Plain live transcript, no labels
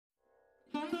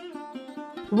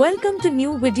Welcome to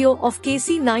new video of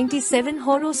KC97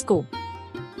 Horoscope.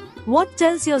 What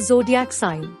tells your zodiac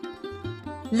sign?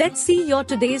 Let's see your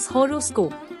today's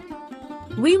horoscope.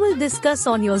 We will discuss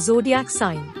on your zodiac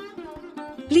sign.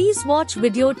 Please watch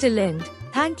video till end.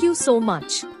 Thank you so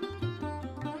much.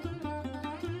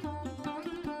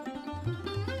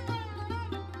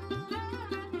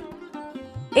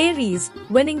 Aries,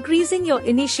 when increasing your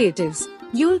initiatives,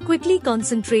 you'll quickly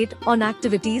concentrate on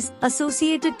activities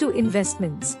associated to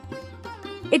investments.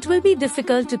 It will be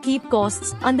difficult to keep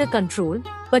costs under control,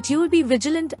 but you'll be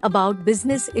vigilant about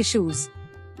business issues.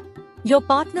 Your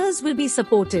partners will be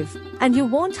supportive, and you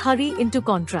won't hurry into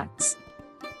contracts.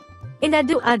 In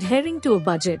addition to adhering to a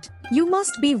budget, you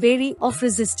must be wary of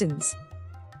resistance.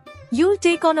 You'll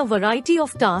take on a variety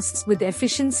of tasks with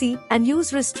efficiency and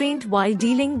use restraint while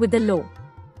dealing with the law.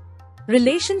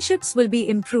 Relationships will be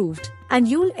improved, and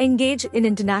you'll engage in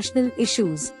international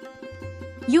issues.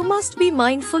 You must be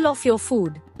mindful of your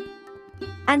food.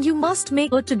 And you must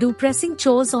make sure to do pressing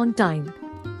chores on time.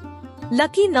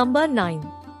 Lucky number 9.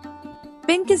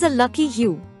 Pink is a lucky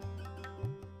hue.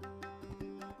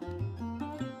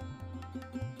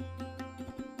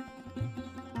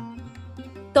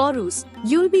 Taurus,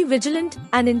 you'll be vigilant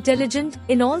and intelligent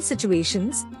in all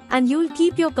situations, and you'll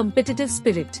keep your competitive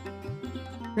spirit.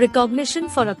 Recognition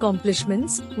for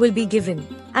accomplishments will be given,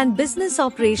 and business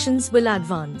operations will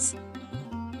advance.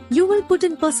 You will put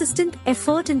in persistent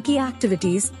effort in key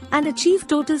activities and achieve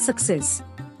total success.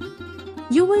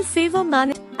 You will favor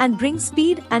management and bring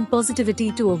speed and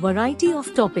positivity to a variety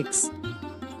of topics.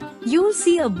 You will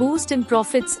see a boost in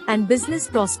profits and business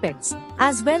prospects,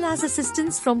 as well as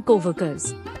assistance from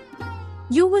co-workers.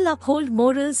 You will uphold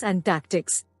morals and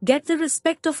tactics, get the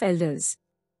respect of elders.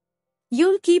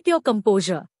 You'll keep your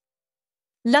composure.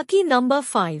 Lucky number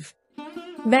 5.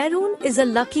 Maroon is a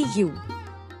lucky hue.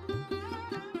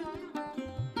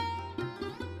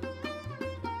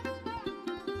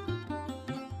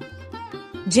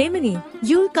 Gemini,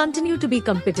 you'll continue to be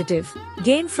competitive,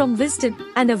 gain from wisdom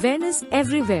and awareness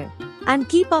everywhere, and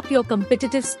keep up your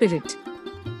competitive spirit.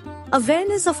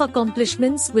 Awareness of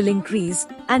accomplishments will increase,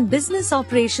 and business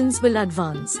operations will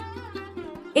advance.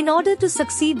 In order to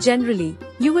succeed generally,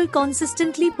 you will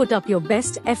consistently put up your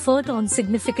best effort on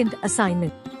significant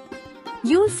assignment.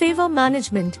 You'll favor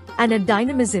management and add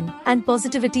dynamism and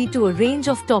positivity to a range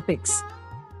of topics.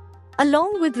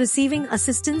 Along with receiving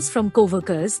assistance from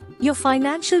co-workers, your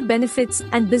financial benefits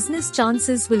and business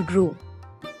chances will grow.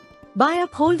 By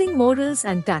upholding morals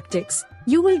and tactics,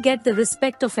 you will get the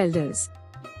respect of elders.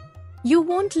 You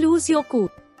won't lose your cool.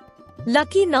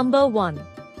 Lucky number 1.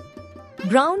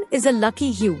 Brown is a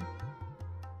lucky hue.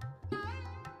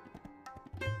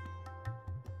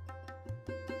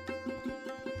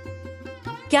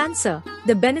 Cancer,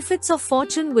 the benefits of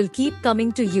fortune will keep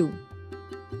coming to you.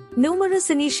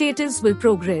 Numerous initiatives will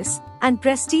progress, and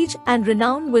prestige and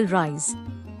renown will rise.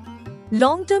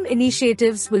 Long-term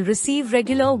initiatives will receive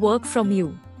regular work from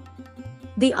you.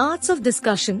 The arts of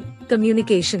discussion,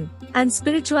 communication, and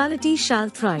spirituality shall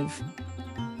thrive.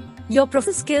 Your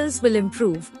professional skills will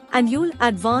improve, and you'll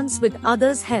advance with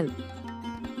others' help.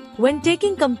 When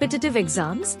taking competitive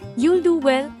exams, you'll do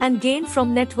well and gain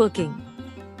from networking.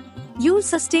 You'll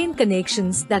sustain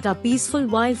connections that are peaceful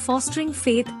while fostering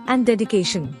faith and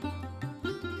dedication.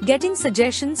 Getting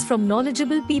suggestions from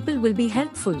knowledgeable people will be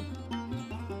helpful.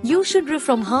 You should refrain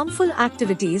from harmful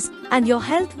activities, and your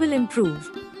health will improve.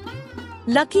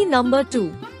 Lucky number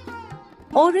 2.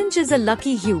 Orange is a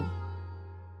lucky hue.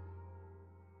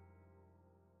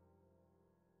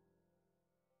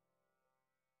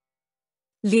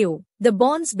 Leo, the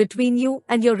bonds between you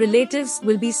and your relatives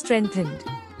will be strengthened.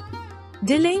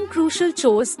 Delaying crucial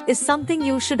chores is something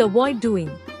you should avoid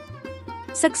doing.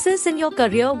 Success in your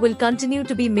career will continue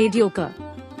to be mediocre.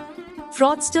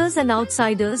 Fraudsters and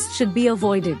outsiders should be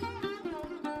avoided.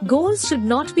 Goals should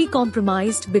not be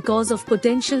compromised because of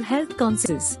potential health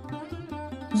consequences.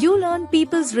 You'll earn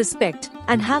people's respect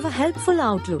and have a helpful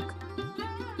outlook.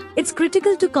 It's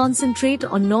critical to concentrate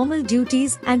on normal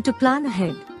duties and to plan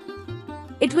ahead.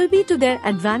 It will be to their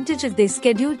advantage if they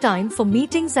schedule time for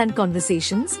meetings and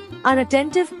conversations, are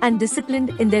attentive and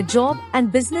disciplined in their job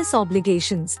and business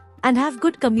obligations, and have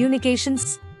good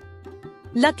communications.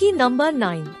 Lucky number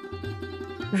 9.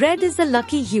 Red is a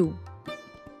lucky hue.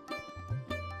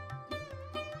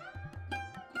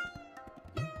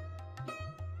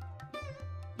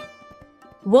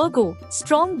 Virgo,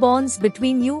 strong bonds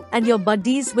between you and your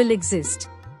buddies will exist.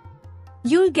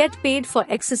 You'll get paid for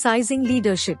exercising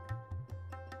leadership.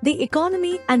 The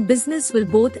economy and business will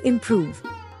both improve.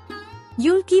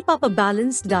 You'll keep up a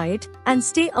balanced diet and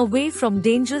stay away from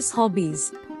dangerous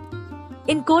hobbies.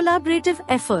 In collaborative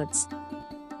efforts,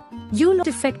 you'll act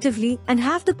effectively and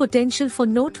have the potential for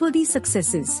noteworthy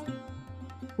successes.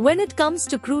 When it comes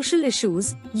to crucial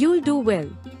issues, you'll do well.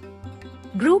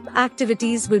 Group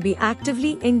activities will be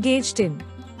actively engaged in.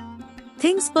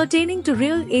 Things pertaining to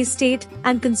real estate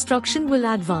and construction will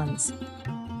advance.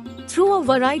 Through a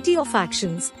variety of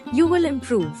actions, you will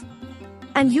improve.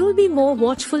 And you'll be more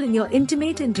watchful in your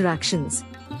intimate interactions.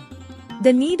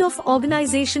 The need of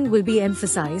organization will be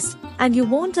emphasized, and you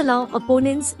won't allow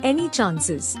opponents any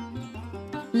chances.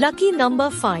 Lucky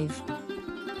number 5.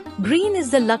 Green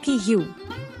is the lucky hue.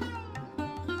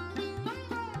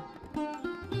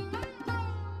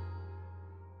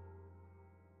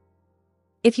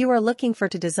 If you are looking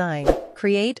to design,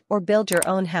 create or build your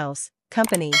own house,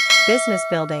 company, business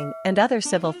building, and other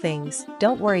civil things,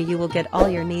 don't worry, you will get all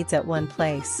your needs at one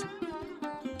place.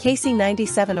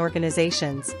 KC97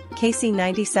 Organizations,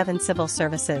 KC97 Civil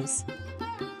Services.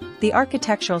 The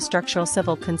Architectural Structural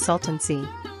Civil Consultancy.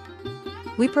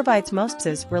 We provide most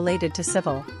services related to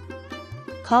civil.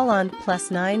 Call on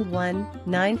 +91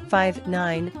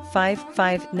 959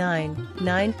 559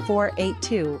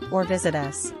 9482 or visit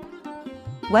us.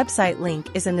 Website link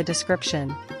is in the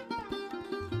description.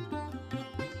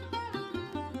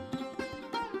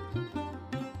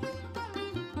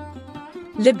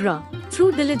 Libra,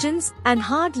 through diligence and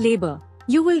hard labor,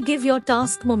 you will give your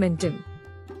task momentum.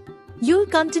 You'll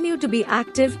continue to be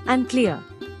active and clear.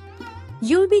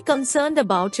 You'll be concerned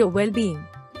about your well-being.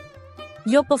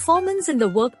 Your performance in the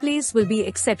workplace will be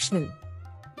exceptional.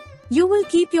 You will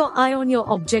keep your eye on your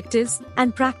objectives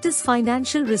and practice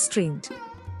financial restraint.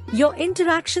 Your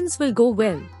interactions will go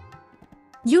well.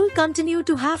 You'll continue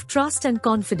to have trust and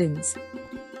confidence.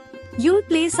 You'll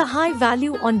place a high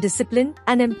value on discipline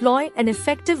and employ an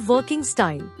effective working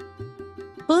style.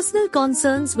 Personal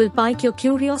concerns will pique your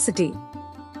curiosity.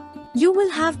 You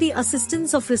will have the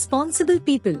assistance of responsible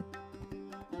people.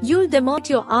 You'll demonstrate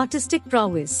your artistic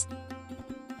prowess.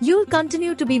 You'll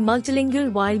continue to be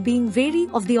multilingual while being wary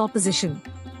of the opposition.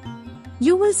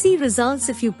 You will see results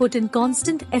if you put in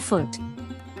constant effort.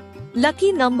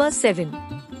 Lucky number 7.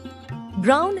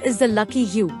 Brown is the lucky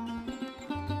hue.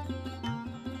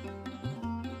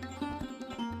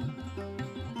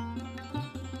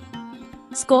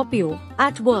 Scorpio,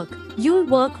 at work, you'll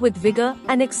work with vigor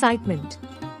and excitement.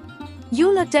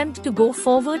 You'll attempt to go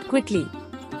forward quickly.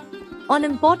 On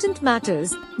important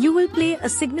matters, you will play a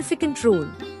significant role.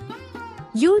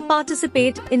 You'll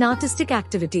participate in artistic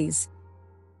activities.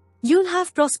 You'll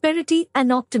have prosperity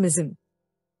and optimism.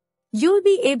 You'll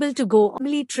be able to go on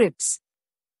family trips.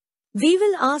 We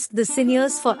will ask the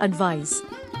seniors for advice.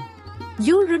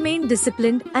 You'll remain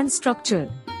disciplined and structured.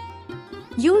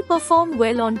 You'll perform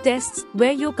well on tests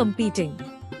where you're competing.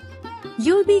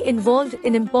 You'll be involved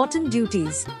in important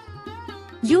duties.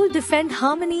 You'll defend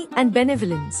harmony and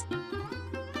benevolence.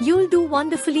 You'll do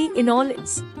wonderfully in all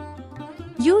its.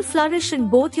 You'll flourish in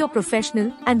both your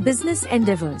professional and business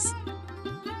endeavors.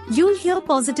 You'll hear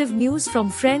positive news from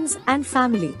friends and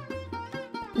family.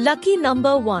 Lucky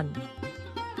number 1.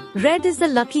 Red is the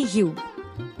lucky hue.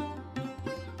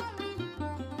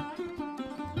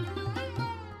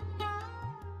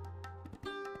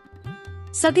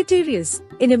 Sagittarius,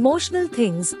 in emotional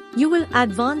things, you will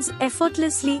advance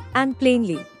effortlessly and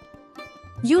plainly.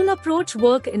 You'll approach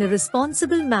work in a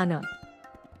responsible manner.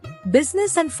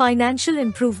 Business and financial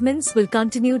improvements will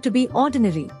continue to be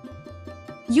ordinary.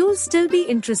 You'll still be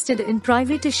interested in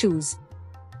private issues.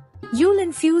 You'll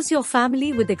infuse your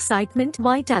family with excitement and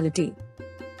vitality.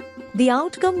 The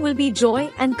outcome will be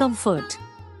joy and comfort.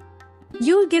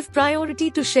 You'll give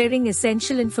priority to sharing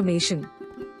essential information.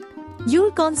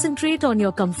 You'll concentrate on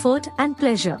your comfort and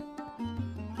pleasure.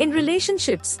 In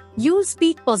relationships, you'll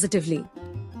speak positively.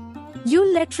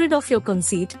 You'll let rid of your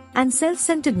conceit and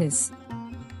self-centeredness.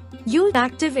 You'll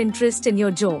active interest in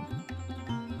your job.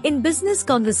 In business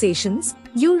conversations,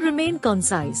 you'll remain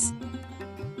concise.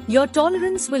 Your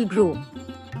tolerance will grow.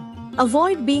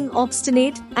 Avoid being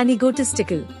obstinate and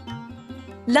egotistical.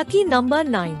 Lucky number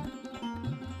 9.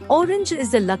 Orange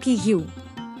is the lucky hue.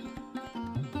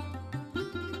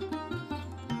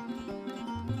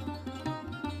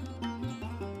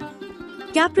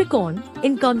 Capricorn,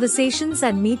 in conversations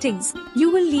and meetings, you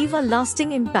will leave a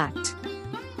lasting impact.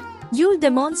 You'll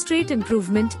demonstrate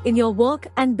improvement in your work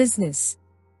and business.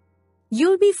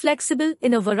 You'll be flexible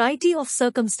in a variety of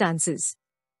circumstances.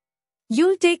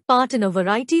 You'll take part in a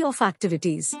variety of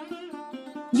activities.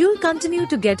 You'll continue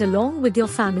to get along with your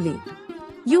family.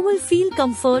 You will feel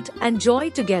comfort and joy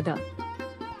together.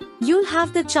 You'll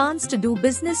have the chance to do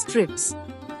business trips.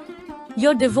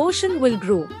 Your devotion will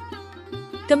grow.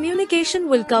 Communication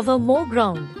will cover more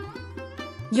ground.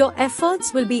 Your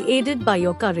efforts will be aided by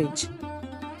your courage.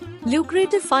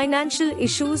 Lucrative financial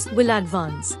issues will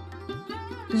advance.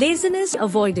 Laziness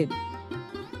avoided.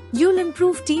 You'll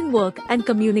improve teamwork and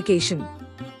communication.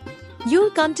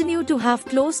 You'll continue to have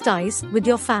close ties with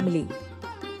your family.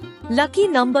 Lucky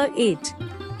number 8.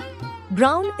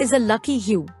 Brown is a lucky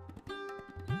hue.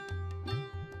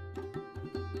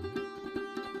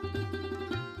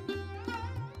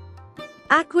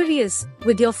 Aquarius,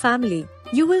 with your family,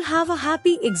 you will have a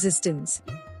happy existence.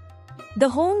 The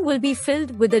home will be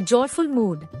filled with a joyful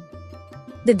mood.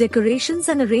 The decorations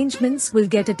and arrangements will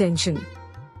get attention.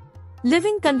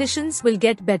 Living conditions will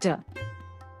get better.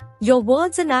 Your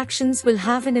words and actions will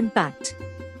have an impact.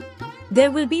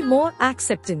 There will be more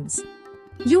acceptance.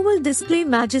 You will display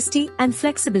majesty and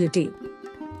flexibility.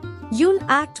 You'll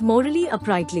act morally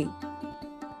uprightly.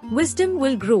 Wisdom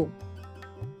will grow.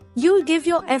 You'll give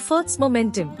your efforts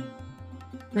momentum.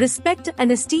 Respect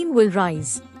and esteem will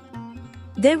rise.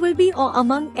 There will be awe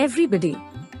among everybody.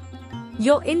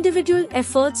 Your individual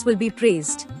efforts will be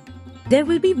praised. There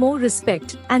will be more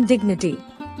respect and dignity.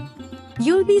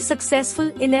 You'll be successful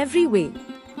in every way.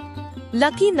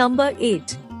 Lucky number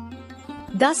 8.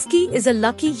 Dusky is a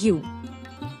lucky hue.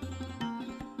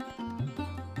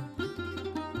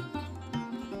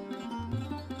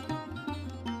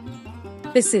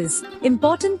 Pisces,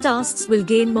 important tasks will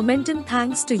gain momentum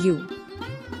thanks to you.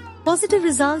 Positive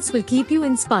results will keep you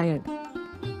inspired.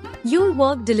 You'll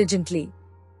work diligently.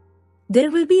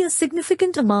 There will be a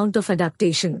significant amount of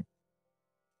adaptation.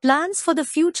 Plans for the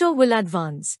future will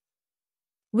advance.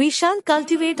 We shall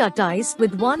cultivate our ties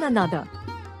with one another.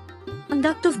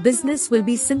 Conduct of business will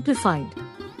be simplified.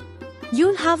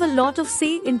 You'll have a lot of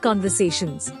say in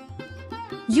conversations.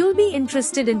 You'll be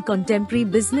interested in contemporary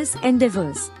business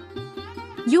endeavors.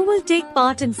 You will take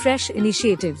part in fresh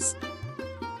initiatives.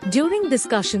 During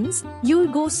discussions,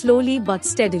 you'll go slowly but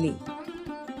steadily.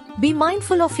 Be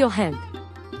mindful of your health.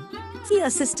 Key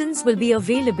assistance will be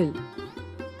available.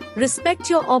 Respect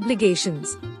your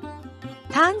obligations.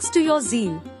 Thanks to your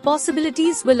zeal,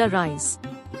 possibilities will arise.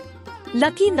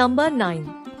 Lucky number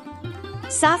 9.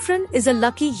 Saffron is a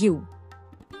lucky hue.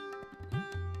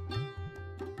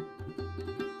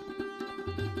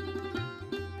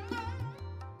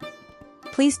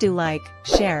 Please do like,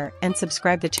 share, and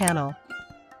subscribe the channel.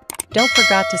 Don't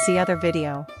forget to see other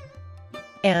video.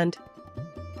 And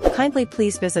kindly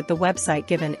please visit the website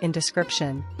given in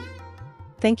description.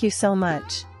 Thank you so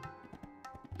much.